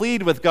we'll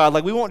plead with God,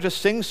 like we won't just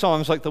sing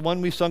songs like the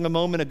one we sung a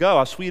moment ago,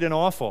 How Sweet and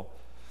Awful.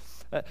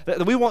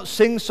 That we won't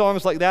sing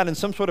songs like that in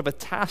some sort of a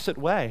tacit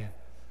way,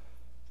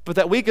 but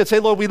that we could say,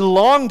 Lord, we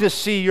long to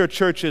see your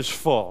churches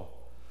full,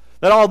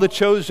 that all the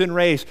chosen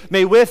race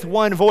may with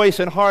one voice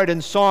and heart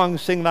and song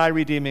sing thy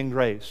redeeming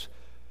grace.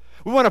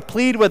 We want to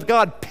plead with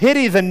God,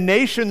 pity the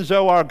nations,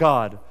 O our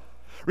God.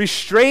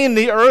 Restrain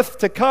the earth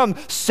to come.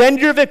 Send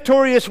your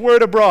victorious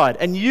word abroad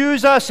and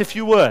use us if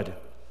you would,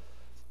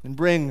 and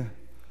bring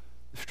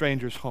the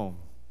strangers home.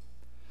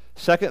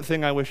 Second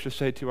thing I wish to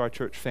say to our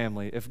church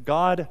family, if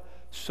God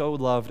so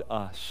loved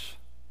us,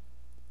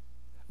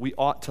 we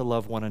ought to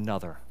love one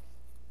another.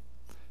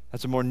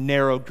 That's a more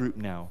narrow group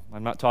now.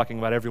 I'm not talking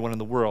about everyone in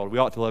the world. We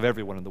ought to love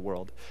everyone in the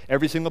world.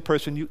 Every single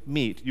person you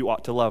meet, you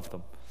ought to love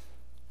them.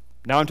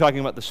 Now I'm talking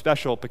about the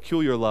special,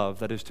 peculiar love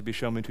that is to be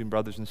shown between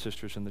brothers and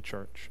sisters in the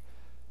church.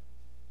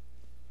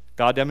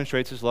 God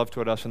demonstrates his love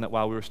toward us in that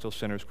while we were still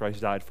sinners,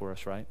 Christ died for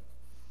us, right?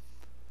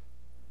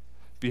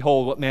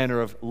 Behold, what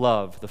manner of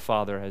love the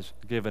Father has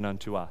given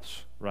unto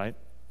us, right?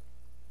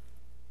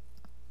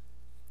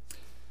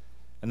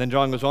 And then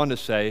John goes on to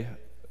say,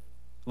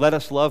 let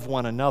us love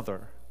one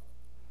another,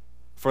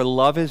 for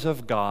love is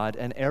of God,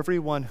 and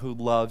everyone who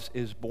loves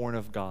is born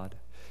of God.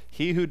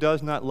 He who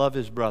does not love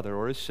his brother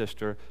or his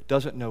sister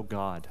doesn't know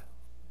God,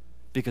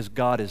 because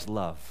God is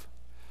love.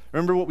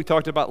 Remember what we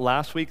talked about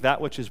last week?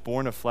 That which is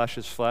born of flesh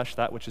is flesh,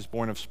 that which is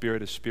born of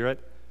spirit is spirit,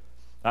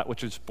 that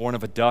which is born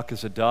of a duck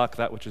is a duck,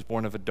 that which is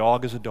born of a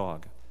dog is a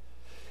dog.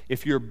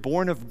 If you're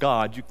born of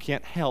God, you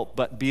can't help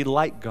but be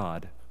like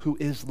God, who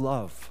is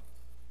love.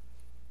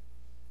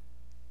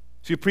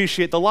 So you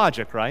appreciate the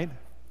logic, right?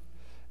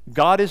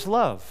 God is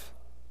love.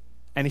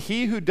 And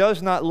he who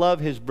does not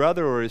love his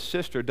brother or his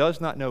sister does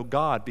not know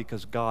God,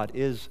 because God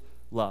is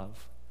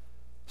love.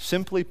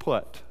 Simply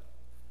put,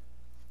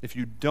 if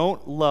you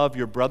don't love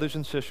your brothers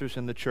and sisters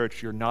in the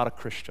church, you're not a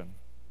Christian.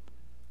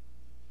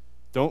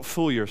 Don't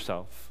fool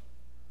yourself.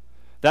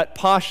 That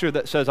posture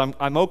that says,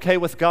 I'm okay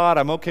with God,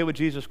 I'm okay with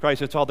Jesus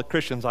Christ, it's all the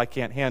Christians I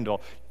can't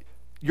handle.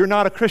 You're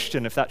not a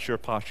Christian if that's your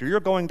posture. You're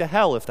going to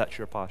hell if that's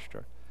your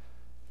posture.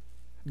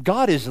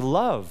 God is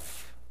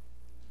love.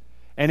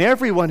 And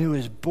everyone who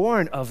is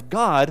born of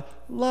God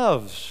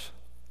loves.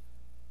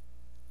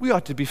 We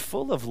ought to be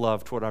full of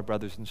love toward our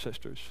brothers and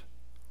sisters.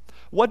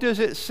 What does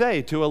it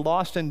say to a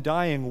lost and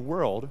dying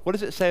world? What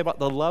does it say about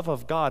the love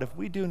of God if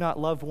we do not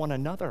love one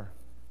another?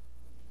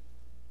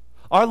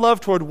 Our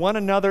love toward one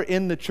another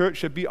in the church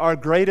should be our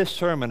greatest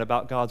sermon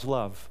about God's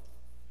love.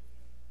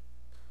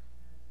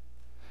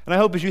 And I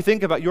hope as you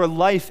think about your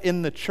life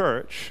in the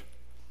church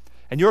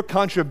and your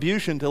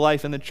contribution to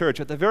life in the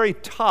church, at the very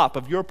top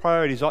of your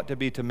priorities ought to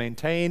be to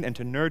maintain and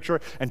to nurture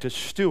and to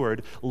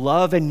steward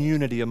love and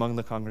unity among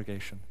the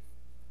congregation.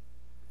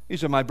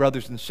 These are my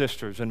brothers and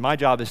sisters, and my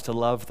job is to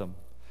love them,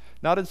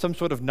 not in some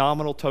sort of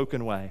nominal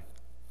token way,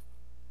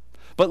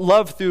 but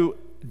love through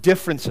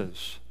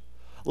differences,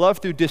 love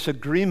through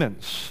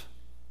disagreements,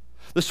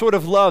 the sort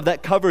of love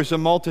that covers a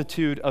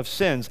multitude of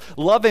sins,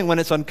 loving when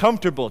it's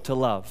uncomfortable to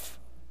love.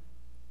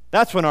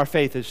 That's when our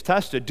faith is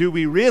tested. Do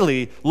we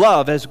really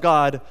love as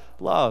God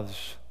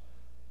loves?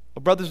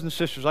 Well, brothers and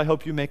sisters, I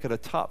hope you make it a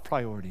top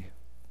priority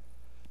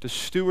to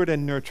steward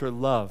and nurture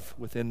love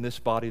within this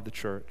body of the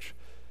church,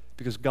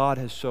 because God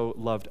has so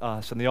loved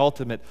us. And the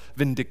ultimate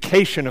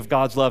vindication of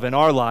God's love in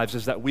our lives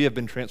is that we have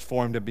been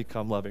transformed and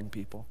become loving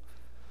people.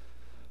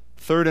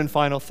 Third and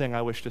final thing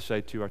I wish to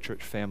say to our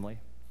church family.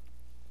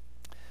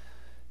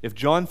 If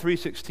John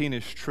 3:16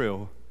 is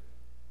true,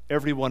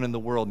 everyone in the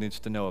world needs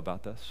to know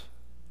about this.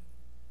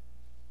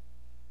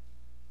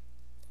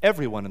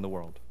 Everyone in the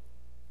world.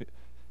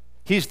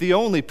 He's the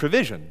only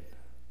provision.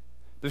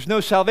 There's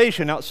no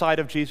salvation outside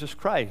of Jesus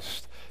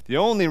Christ. The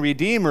only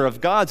Redeemer of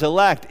God's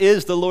elect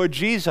is the Lord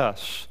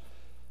Jesus.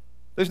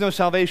 There's no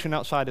salvation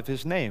outside of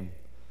his name.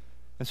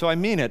 And so I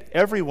mean it.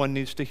 Everyone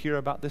needs to hear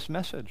about this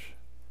message.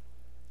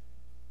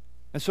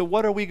 And so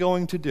what are we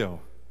going to do?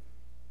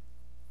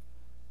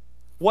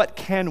 What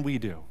can we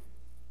do?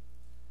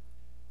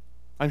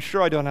 I'm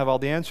sure I don't have all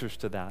the answers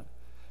to that,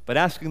 but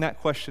asking that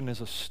question is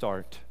a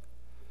start.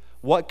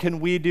 What can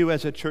we do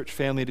as a church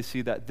family to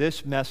see that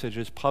this message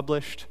is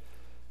published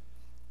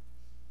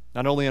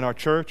not only in our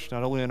church,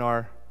 not only in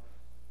our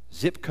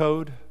zip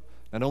code,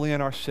 not only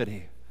in our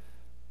city,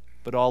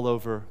 but all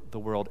over the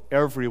world?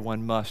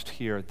 Everyone must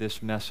hear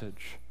this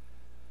message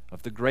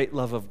of the great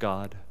love of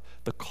God,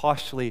 the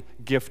costly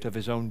gift of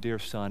his own dear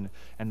Son,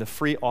 and the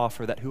free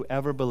offer that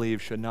whoever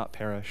believes should not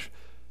perish,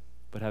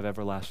 but have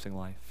everlasting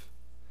life.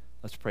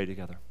 Let's pray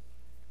together.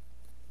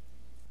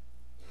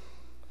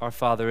 Our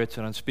Father, it's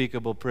an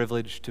unspeakable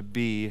privilege to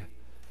be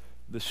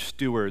the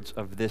stewards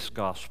of this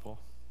gospel,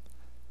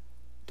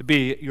 to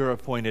be your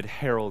appointed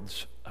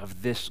heralds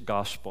of this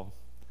gospel.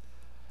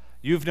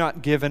 You've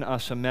not given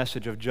us a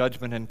message of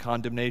judgment and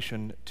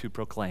condemnation to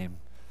proclaim,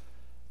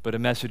 but a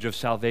message of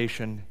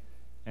salvation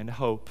and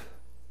hope.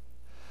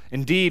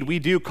 Indeed, we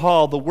do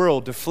call the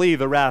world to flee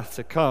the wrath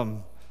to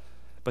come,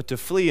 but to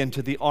flee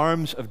into the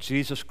arms of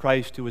Jesus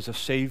Christ, who is a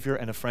Savior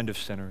and a friend of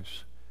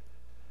sinners.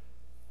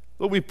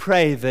 Lord, we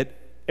pray that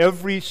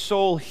every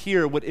soul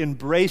here would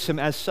embrace him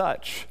as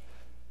such,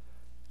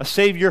 a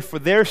Savior for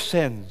their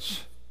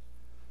sins,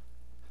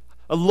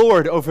 a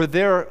Lord over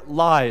their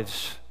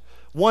lives,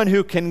 one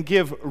who can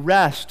give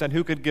rest and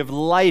who can give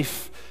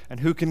life and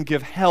who can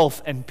give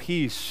health and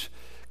peace.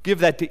 Give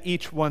that to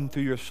each one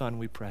through your Son,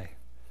 we pray.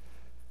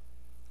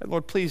 And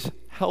Lord, please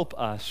help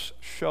us,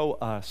 show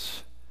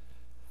us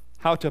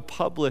how to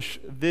publish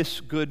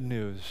this good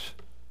news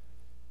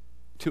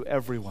to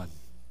everyone.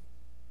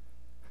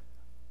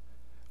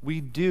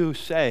 We do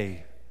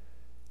say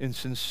in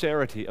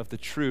sincerity of the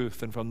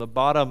truth and from the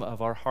bottom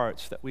of our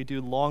hearts that we do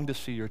long to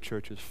see your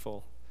churches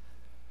full.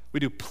 We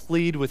do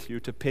plead with you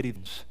to pity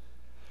them.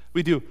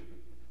 We do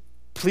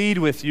plead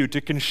with you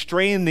to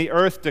constrain the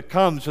earth to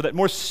come so that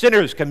more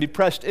sinners can be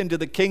pressed into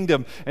the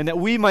kingdom and that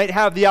we might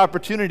have the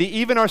opportunity,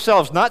 even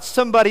ourselves, not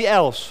somebody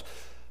else,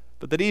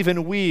 but that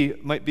even we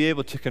might be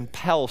able to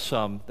compel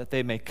some that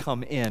they may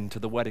come in to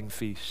the wedding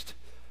feast.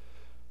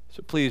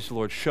 So please,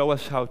 Lord, show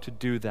us how to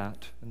do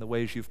that in the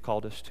ways you've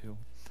called us to.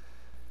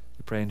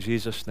 We pray in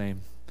Jesus'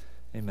 name,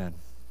 amen.